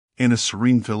In a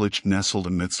serene village nestled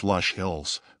amidst lush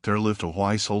hills, there lived a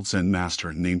wise old Zen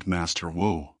master named Master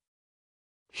Wu.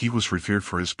 He was revered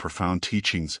for his profound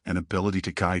teachings and ability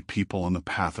to guide people on the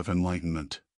path of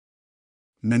enlightenment.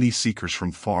 Many seekers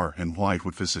from far and wide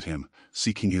would visit him,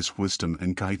 seeking his wisdom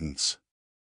and guidance.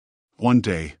 One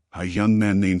day, a young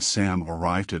man named Sam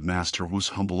arrived at Master Wu's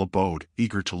humble abode,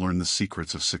 eager to learn the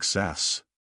secrets of success.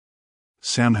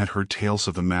 Sam had heard tales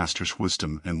of the master's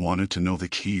wisdom and wanted to know the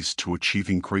keys to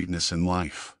achieving greatness in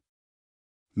life.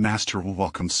 Master Wu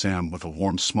welcomed Sam with a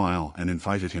warm smile and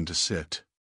invited him to sit.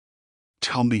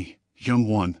 "Tell me, young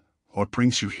one, what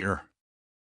brings you here?"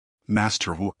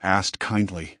 Master Wu asked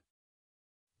kindly.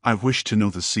 "I wish to know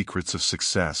the secrets of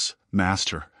success,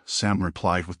 Master," Sam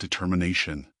replied with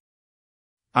determination.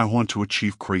 "I want to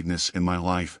achieve greatness in my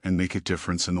life and make a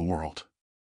difference in the world."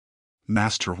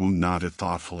 Master Wu nodded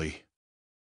thoughtfully.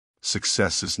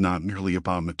 "Success is not merely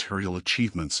about material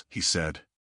achievements," he said.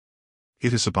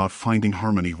 "It is about finding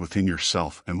harmony within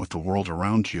yourself and with the world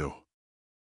around you."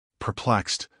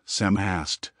 Perplexed, Sam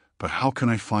asked, "But how can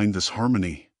I find this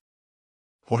harmony?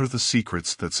 What are the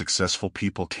secrets that successful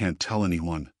people can't tell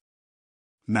anyone?"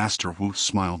 Master Wu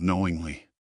smiled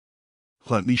knowingly.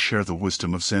 "Let me share the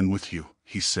wisdom of Zen with you,"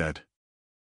 he said.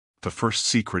 "The first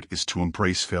secret is to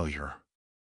embrace failure.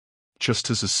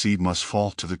 Just as a seed must fall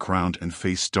to the ground and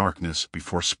face darkness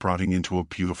before sprouting into a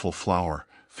beautiful flower,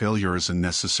 failure is a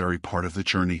necessary part of the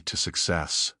journey to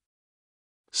success."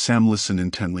 Sam listened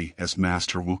intently as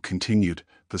Master Wu continued.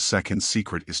 "The second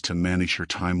secret is to manage your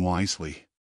time wisely.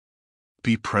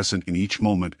 Be present in each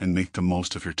moment and make the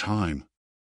most of your time.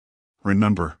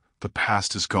 Remember, the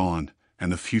past is gone,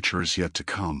 and the future is yet to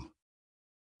come.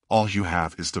 All you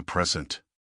have is the present."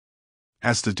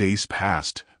 As the days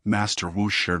passed, Master Wu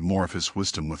shared more of his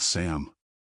wisdom with Sam.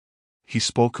 He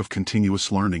spoke of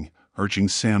continuous learning, urging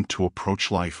Sam to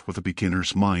approach life with a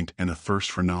beginner's mind and a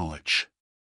thirst for knowledge.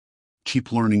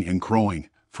 "Keep learning and growing,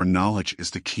 for knowledge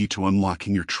is the key to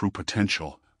unlocking your true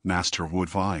potential," Master Wu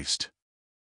advised.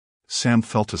 Sam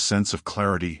felt a sense of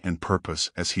clarity and purpose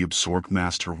as he absorbed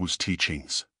Master Wu's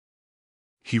teachings.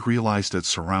 He realized that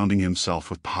surrounding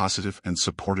himself with positive and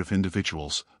supportive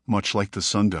individuals, much like the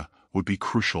Sunda, would be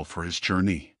crucial for his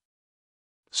journey.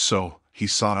 So, he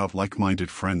sought out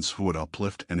like-minded friends who would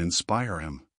uplift and inspire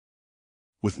him.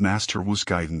 With Master Wu's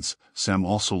guidance, Sam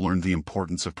also learned the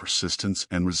importance of persistence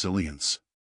and resilience.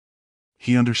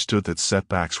 He understood that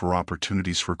setbacks were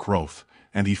opportunities for growth,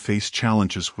 and he faced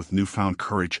challenges with newfound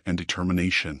courage and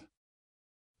determination.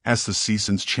 As the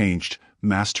seasons changed,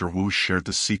 Master Wu shared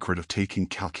the secret of taking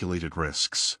calculated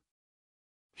risks.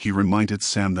 He reminded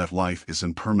Sam that life is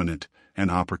impermanent, and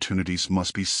opportunities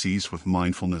must be seized with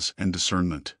mindfulness and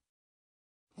discernment.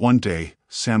 One day,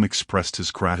 Sam expressed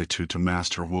his gratitude to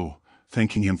Master Wu,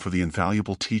 thanking him for the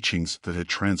invaluable teachings that had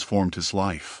transformed his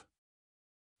life.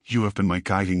 "You have been my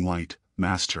guiding light,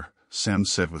 Master," Sam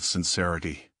said with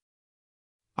sincerity.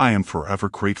 "I am forever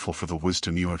grateful for the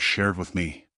wisdom you have shared with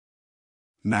me."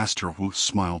 Master Wu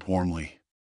smiled warmly.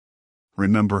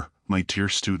 "Remember, my dear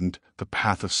student, the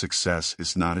path of success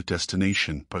is not a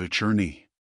destination but a journey.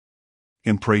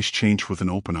 Embrace change with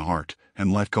an open heart,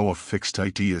 and let go of fixed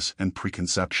ideas and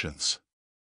preconceptions.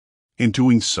 In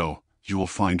doing so, you will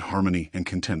find harmony and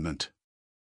contentment."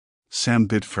 Sam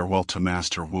bid farewell to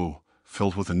Master Wu,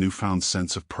 filled with a newfound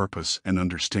sense of purpose and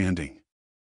understanding.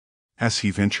 As he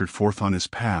ventured forth on his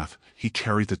path, he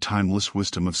carried the timeless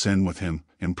wisdom of Zen with him,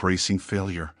 embracing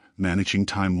failure, managing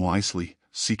time wisely,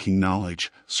 seeking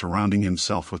knowledge, surrounding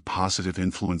himself with positive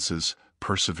influences,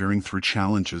 persevering through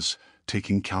challenges,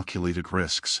 taking calculated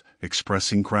risks,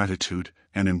 expressing gratitude,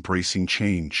 and embracing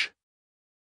change.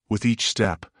 With each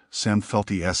step, Sam felt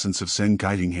the essence of Zen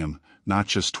guiding him, not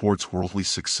just towards worldly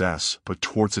success but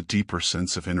towards a deeper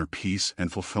sense of inner peace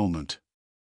and fulfillment.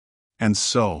 And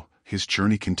so, his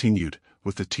journey continued,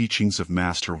 with the teachings of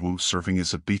Master Wu serving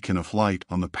as a beacon of light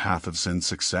on the path of Zen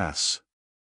success.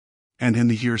 And in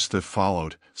the years that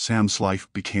followed, Sam's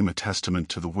life became a testament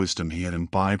to the wisdom he had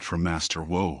imbibed from Master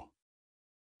Wu.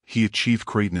 He achieved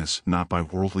greatness not by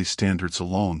worldly standards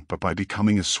alone but by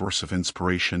becoming a source of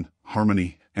inspiration,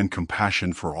 harmony, and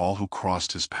compassion for all who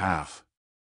crossed his path.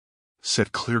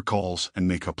 Set clear goals and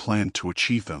make a plan to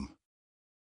achieve them.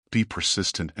 Be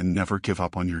persistent and never give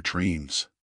up on your dreams.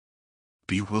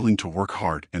 Be willing to work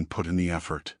hard and put in the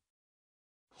effort.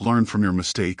 Learn from your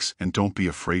mistakes and don't be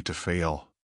afraid to fail.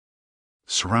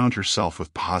 Surround yourself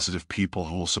with positive people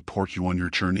who will support you on your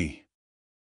journey.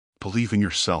 Believe in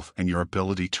yourself and your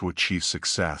ability to achieve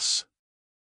success.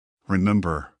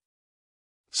 Remember,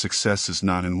 success is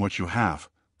not in what you have,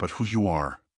 but who you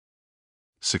are.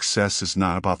 Success is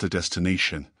not about the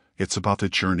destination, it's about the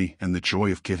journey and the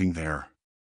joy of getting there.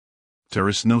 There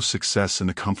is no success in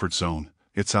the comfort zone,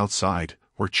 it's outside,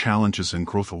 where challenges and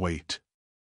growth await.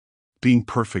 Being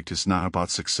perfect is not about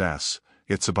success,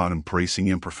 it's about embracing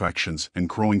imperfections and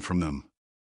growing from them.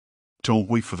 Don't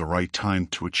wait for the right time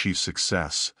to achieve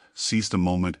success, seize the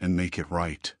moment and make it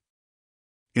right.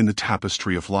 In the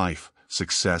tapestry of life,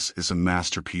 success is a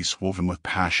masterpiece woven with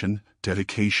passion,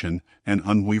 dedication, and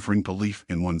unwavering belief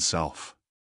in oneself.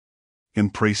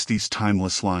 Embrace these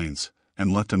timeless lines,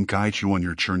 and let them guide you on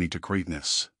your journey to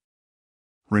greatness.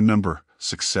 Remember,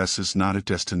 success is not a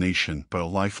destination but a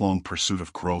lifelong pursuit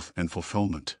of growth and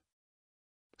fulfillment.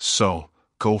 So,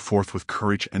 go forth with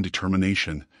courage and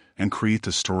determination, and create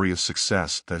the story of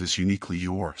success that is uniquely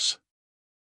yours.